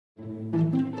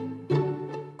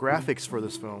Graphics for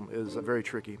this film is very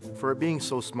tricky. For it being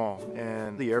so small,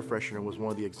 and the air freshener was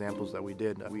one of the examples that we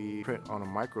did. We print on a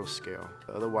micro scale,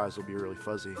 otherwise it'll be really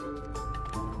fuzzy.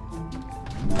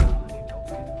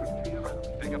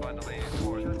 Pick up on the lane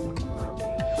for it.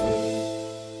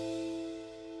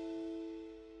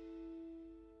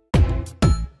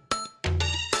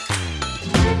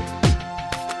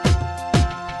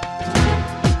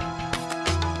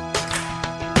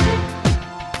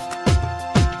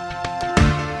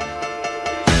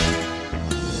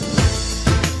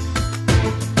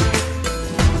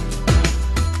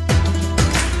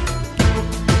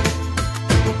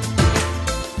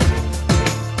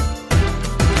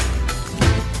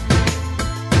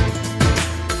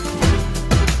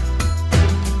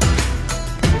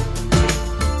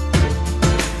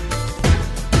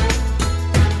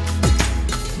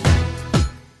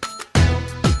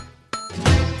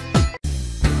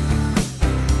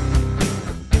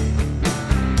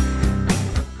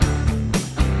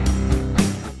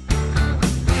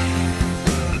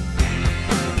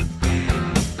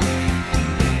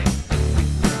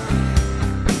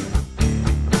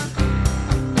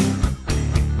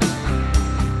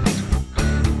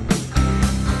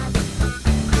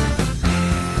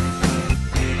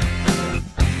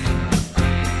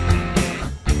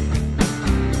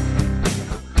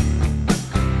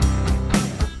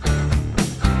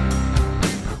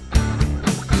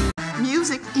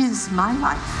 My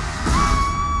life.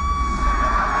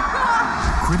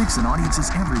 Critics and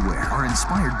audiences everywhere are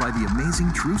inspired by the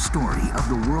amazing true story of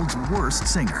the world's worst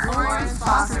singer. On a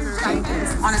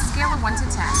scale of 1 to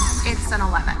 10, it's an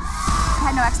 11. I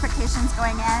had no expectations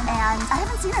going in, and I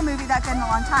haven't seen a movie that good in a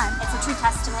long time. It's a true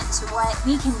testament to what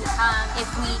we can become if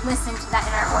we listen to that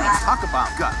inner voice. Talk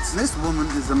about guts. This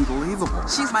woman is unbelievable.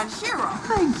 She's my hero.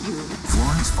 Thank you.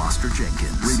 Florence Foster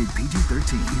Jenkins, rated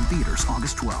PG-13, in theaters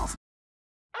August 12th.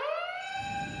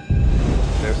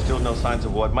 There's still no signs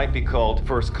of what might be called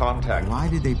first contact. Why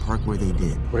did they park where they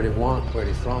did? Where they want, where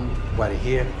they from, why they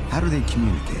here. How do they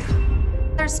communicate?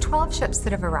 There's 12 ships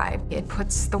that have arrived. It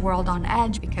puts the world on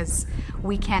edge because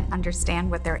we can't understand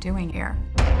what they're doing here.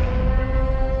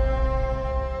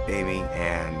 Amy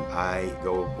and I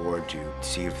go aboard to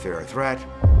see if they're a threat.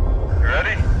 You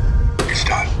ready? It's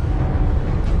done.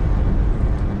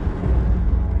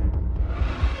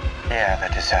 Yeah,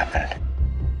 that just happened.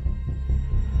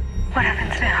 What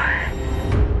happens now?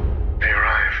 They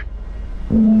arrive.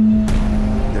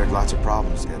 There are lots of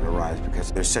problems that arise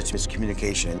because there's such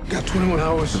miscommunication. Got 21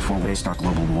 hours Before they start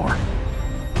global war.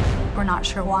 We're not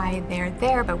sure why they're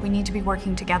there, but we need to be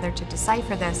working together to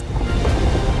decipher this.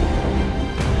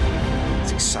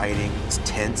 It's exciting, it's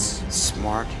tense, it's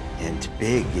smart, and it's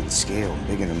big in scale,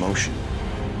 big in emotion.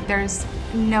 There's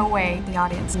no way the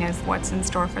audience knows what's in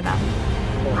store for them.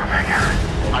 Oh my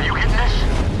God. Are you getting this?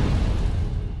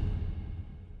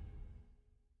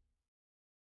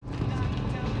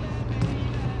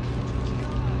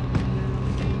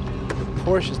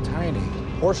 Porsche's tiny.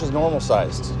 Porsche's normal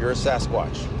sized. You're a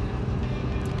Sasquatch.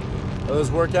 Are those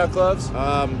workout gloves?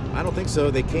 I don't think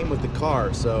so. They came with the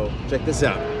car, so check this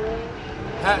out.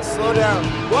 Pat, slow down.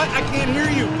 What? I can't hear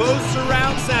you. Bose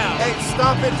surround sound. Hey,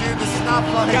 stop it, dude. This is not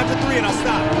funny. Count to 3 and I'll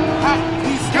stop. Pat,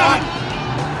 please stop.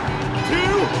 2.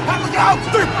 Pat, look out!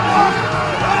 3.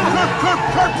 Curb.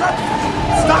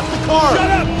 Stop the car.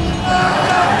 Shut up.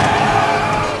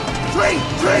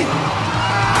 Tree.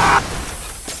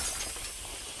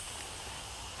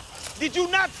 Did you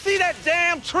not see that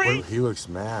damn tree? Well, he looks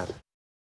mad.